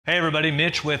Hey everybody,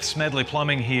 Mitch with Smedley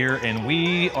Plumbing here, and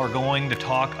we are going to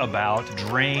talk about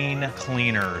drain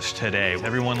cleaners today.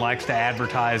 Everyone likes to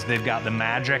advertise they've got the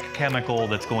magic chemical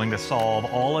that's going to solve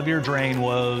all of your drain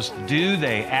woes. Do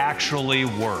they actually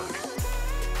work?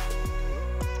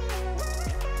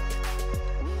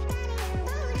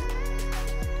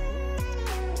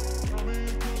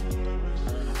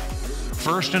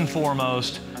 First and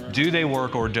foremost, do they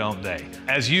work or don't they?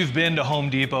 As you've been to Home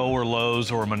Depot or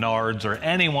Lowe's or Menards or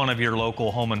any one of your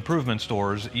local home improvement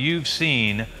stores, you've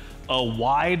seen a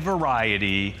wide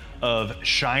variety of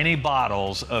shiny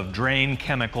bottles of drain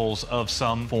chemicals of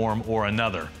some form or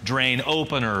another. Drain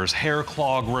openers, hair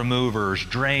clog removers,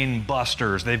 drain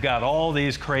busters, they've got all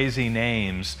these crazy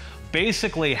names.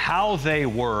 Basically, how they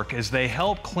work is they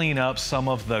help clean up some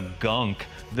of the gunk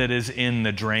that is in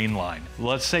the drain line.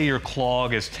 Let's say your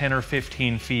clog is 10 or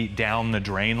 15 feet down the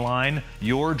drain line.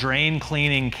 Your drain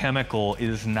cleaning chemical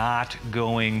is not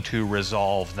going to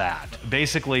resolve that.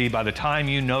 Basically, by the time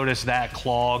you notice that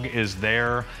clog is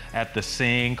there at the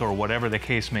sink or whatever the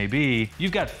case may be,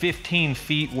 you've got 15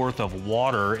 feet worth of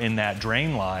water in that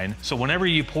drain line. So whenever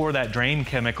you pour that drain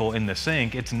chemical in the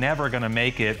sink, it's never gonna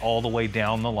make it all the way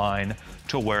down the line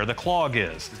to where the clog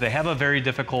is. They have a very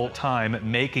difficult time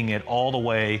making it all the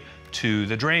way to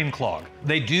the drain clog.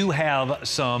 They do have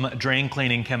some drain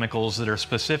cleaning chemicals that are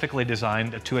specifically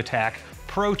designed to attack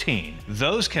protein.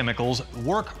 Those chemicals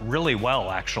work really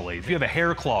well, actually. If you have a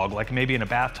hair clog, like maybe in a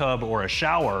bathtub or a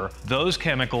shower, those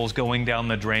chemicals going down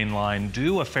the drain line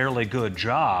do a fairly good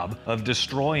job of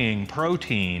destroying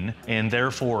protein and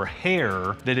therefore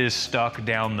hair that is stuck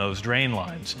down those drain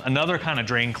lines. Another kind of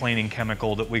drain cleaning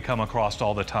chemical that we come across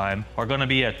all the time are going to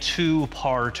be a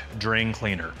two-part drain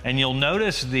cleaner. And you'll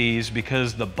notice these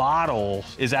because the bottle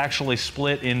is actually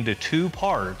split into two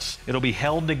parts. It'll be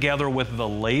held together with the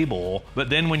label, but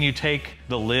then when you take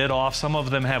the lid off, some of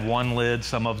them have one lid,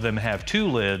 some of them have two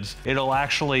lids, it'll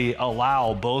actually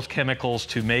allow both chemicals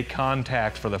to make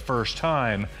contact for the first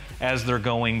time as they're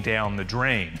going down the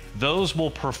drain. Those will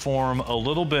perform a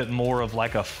little bit more of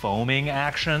like a foaming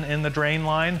action in the drain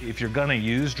line. If you're gonna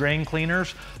use drain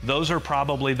cleaners, those are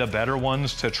probably the better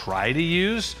ones to try to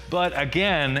use. But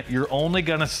again, you're only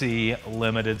gonna see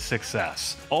limited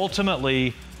success.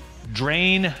 Ultimately,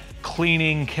 drain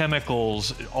cleaning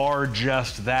chemicals are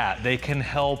just that. They can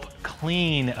help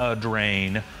clean a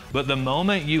drain, but the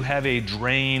moment you have a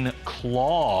drain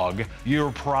clog,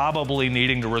 you're probably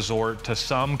needing to resort to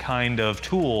some kind of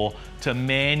tool to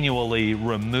manually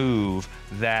remove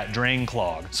that drain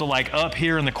clog. So like up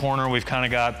here in the corner, we've kind of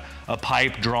got a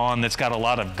pipe drawn that's got a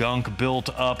lot of gunk built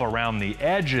up around the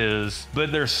edges,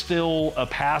 but there's still a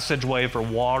passageway for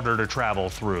water to travel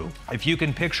through. If you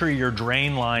can picture your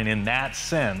drain line in that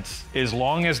sense, as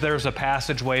long as there's a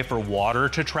passageway for water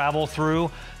to travel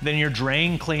through, then your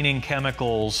drain cleaning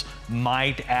chemicals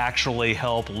might actually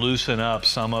help loosen up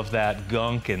some of that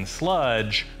gunk and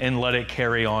sludge and let it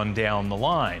carry on down the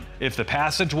line. If the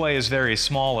passageway is very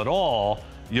small at all,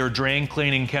 your drain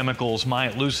cleaning chemicals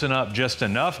might loosen up just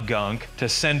enough gunk to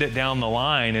send it down the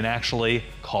line and actually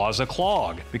cause a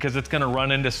clog because it's going to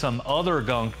run into some other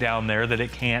gunk down there that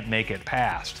it can't make it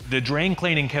past. The drain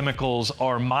cleaning chemicals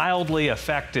are mildly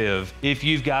effective if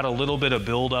you've got a little bit of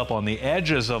buildup on the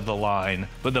edges of the line,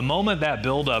 but the moment that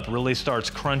buildup really starts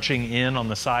crunching in on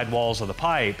the sidewalls of the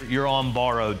pipe, you're on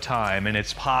borrowed time, and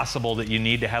it's possible that you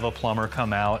need to have a plumber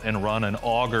come out and run an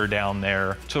auger down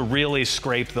there to really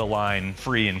scrape the line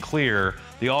free and clear.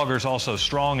 The auger is also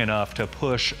strong enough to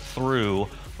push through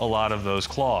a lot of those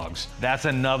clogs. That's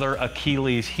another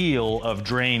Achilles heel of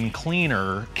drain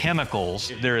cleaner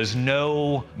chemicals. There is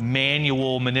no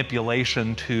manual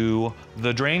manipulation to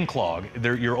the drain clog.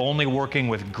 You're only working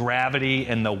with gravity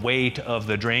and the weight of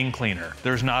the drain cleaner.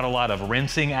 There's not a lot of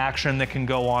rinsing action that can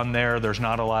go on there. There's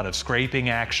not a lot of scraping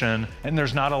action, and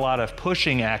there's not a lot of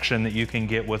pushing action that you can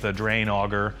get with a drain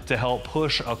auger to help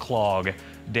push a clog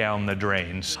down the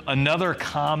drains. Another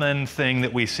common thing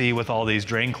that we see with all these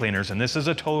drain cleaners, and this is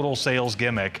a total sales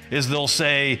gimmick, is they'll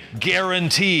say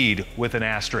guaranteed with an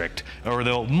asterisk, or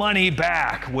they'll money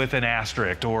back with an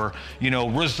asterisk, or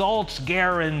results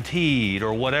guaranteed,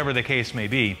 or whatever the case may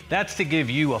be. That's to give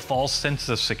you a false sense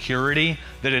of security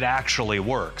that it actually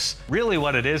works. Really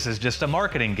what it is just a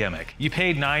marketing gimmick. You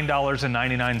paid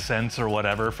 $9.99 or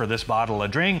whatever for this bottle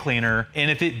of drain cleaner,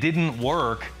 and if it didn't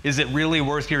work, is it really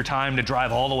worth your time to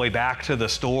drive all the way back to the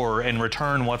store and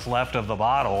return what's left of the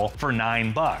bottle for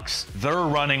 $9? They're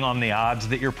running on the odds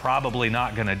that you're probably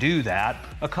not gonna do that.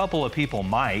 A couple of people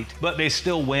might, but they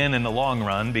still win in the long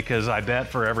run because I bet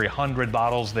for every 100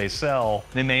 bottles they sell,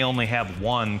 they may only have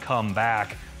one come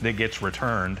back that gets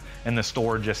returned, and the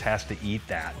store just has to eat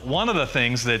that. One of the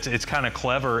things that's it's kind of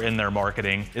clever in their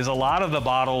marketing is a lot of the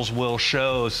bottles will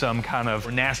show some kind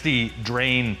of nasty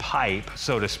drain pipe,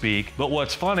 so to speak. But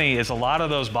what's funny is a lot of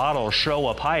those bottles show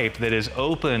a pipe that is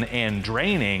open and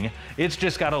draining. It's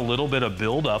just got a little bit of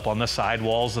buildup on the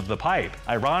sidewalls of the pipe.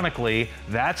 Ironically,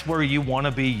 that's where you want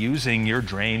to be using your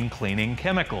drain cleaning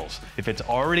chemicals. If it's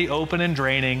already open and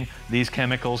draining, these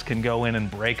chemicals can go in and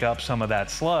break up some of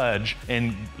that sludge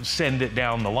and send it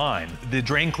down the line. The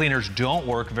drain cleaners don't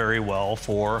work very well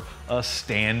for a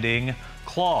standing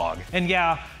clog. And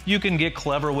yeah, you can get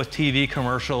clever with TV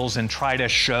commercials and try to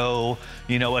show,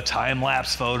 you know, a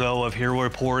time-lapse photo of here we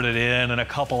poured it in and a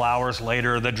couple hours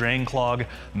later the drain clog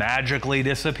magically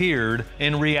disappeared.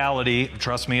 In reality,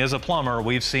 trust me as a plumber,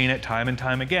 we've seen it time and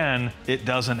time again, it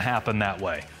doesn't happen that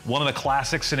way. One of the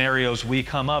classic scenarios we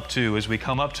come up to is we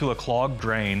come up to a clogged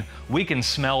drain, we can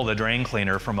smell the drain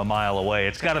cleaner from a mile away.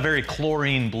 It's got a very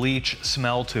chlorine bleach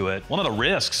smell to it. One of the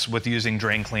risks with using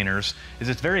drain cleaners is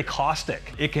it's very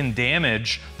caustic. It can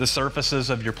damage the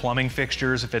surfaces of your plumbing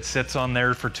fixtures if it sits on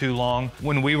there for too long.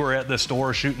 When we were at the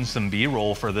store shooting some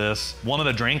B-roll for this, one of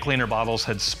the drain cleaner bottles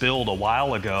had spilled a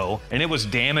while ago and it was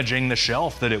damaging the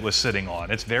shelf that it was sitting on.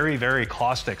 It's very, very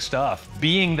caustic stuff.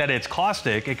 Being that it's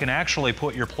caustic, it can actually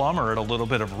put your plumber at a little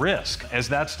bit of risk. As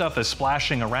that stuff is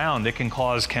splashing around, it can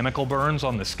cause chemical burns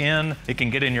on the skin. It can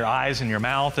get in your eyes and your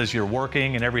mouth as you're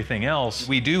working and everything else.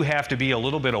 We do have to be a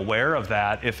little bit aware of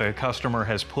that if a customer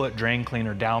has put drain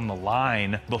cleaner down the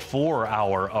line before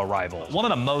our arrival. One of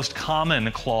the most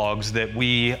common clogs that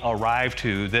we arrive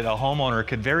to that a homeowner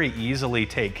could very easily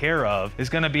take care of is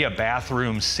going to be a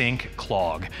bathroom sink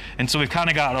clog. And so we've kind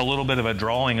of got a little bit of a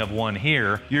drawing of one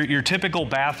here. Your typical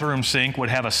bathroom sink would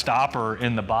have a stopper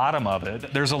in the bottom of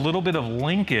it. There's a little bit of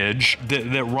linkage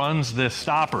that runs this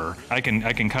stopper. I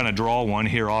can kind of draw one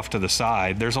here off to the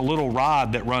side. There's a little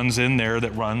rod that runs in there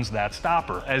that runs that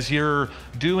stopper. As you're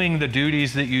doing the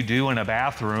duties that you do in a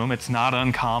bathroom, it's not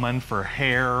uncommon for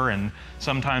hair and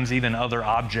sometimes even other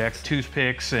objects,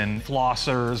 toothpicks and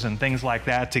flossers and things like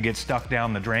that, to get stuck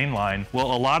down the drain line.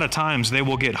 Well, a lot of times they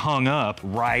will get hung up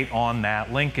right on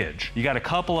that linkage. You got a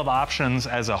couple of options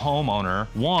as a homeowner.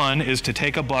 One is to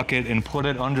take a bucket and put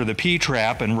it under the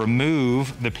P-trap and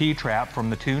remove the P-trap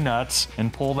from the two nuts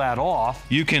and pull that off.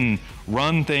 You can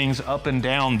run things up and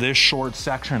down this short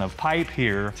section of pipe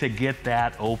here to get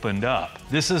that opened up.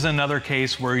 This is another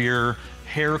case where your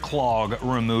hair clog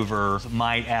remover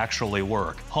might actually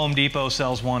work. Home Depot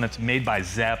sells one, it's made by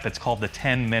Zepp, it's called the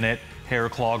 10-minute hair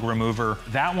clog remover.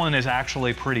 That one is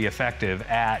actually pretty effective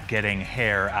at getting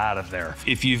hair out of there.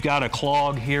 If you've got a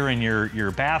clog here in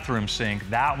your bathroom sink,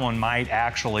 that one might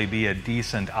actually be a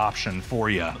decent option for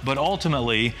you. But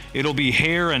ultimately, it'll be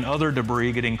hair and other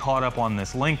debris getting caught up on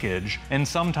this linkage, and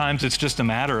sometimes it's just a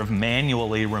matter of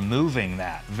manually removing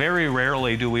that. Very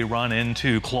rarely do we run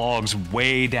into clogs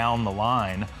way down the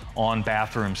line on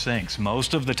bathroom sinks.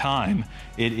 Most of the time,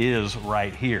 it is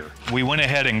right here. We went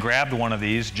ahead and grabbed one of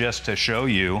these just to show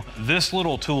you. This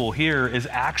little tool here is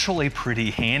actually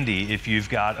pretty handy if you've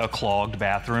got a clogged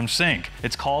bathroom sink.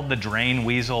 It's called the Drain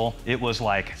Weasel. It was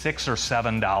like $6 or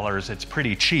 $7. It's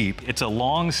pretty cheap. It's a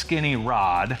long, skinny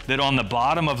rod that on the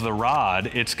bottom of the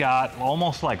rod, it's got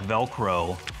almost like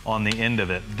Velcro on the end of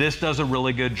it. This does a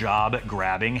really good job at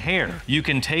grabbing hair. You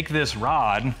can take this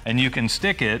rod and you can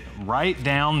stick it right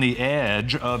down the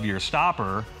edge of your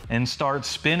stopper and start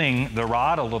spinning the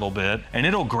rod a little bit, and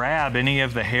it'll grab any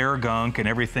of the hair gunk and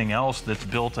everything else that's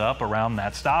built up around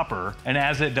that stopper. And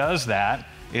as it does that,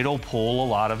 it'll pull a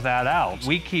lot of that out.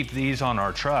 We keep these on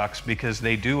our trucks because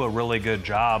they do a really good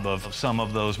job of some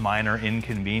of those minor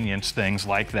inconvenience things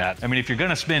like that. I mean, if you're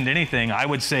gonna spend anything, I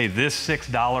would say this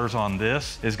 $6 on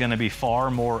this is gonna be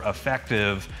far more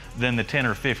effective than the 10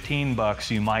 or 15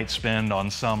 bucks you might spend on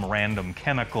some random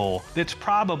chemical that's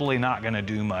probably not gonna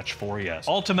do much for you.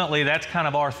 Ultimately, that's kind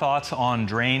of our thoughts on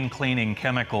drain cleaning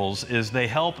chemicals, is they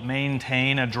help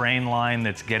maintain a drain line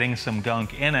that's getting some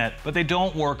gunk in it, but they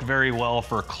don't work very well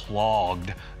for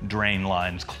clogged drain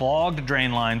lines. Clogged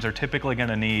drain lines are typically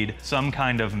gonna need some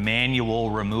kind of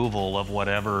manual removal of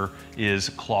whatever is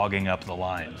clogging up the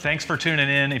line. Thanks for tuning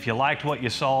in. If you liked what you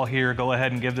saw here, go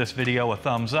ahead and give this video a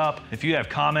thumbs up. If you have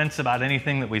comments about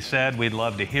anything that we said, we'd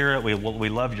love to hear it. We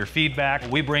love your feedback.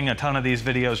 We bring a ton of these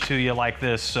videos to you like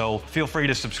this, so feel free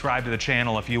to subscribe to the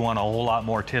channel if you want a whole lot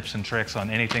more tips and tricks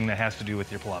on anything that has to do with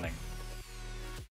your plumbing.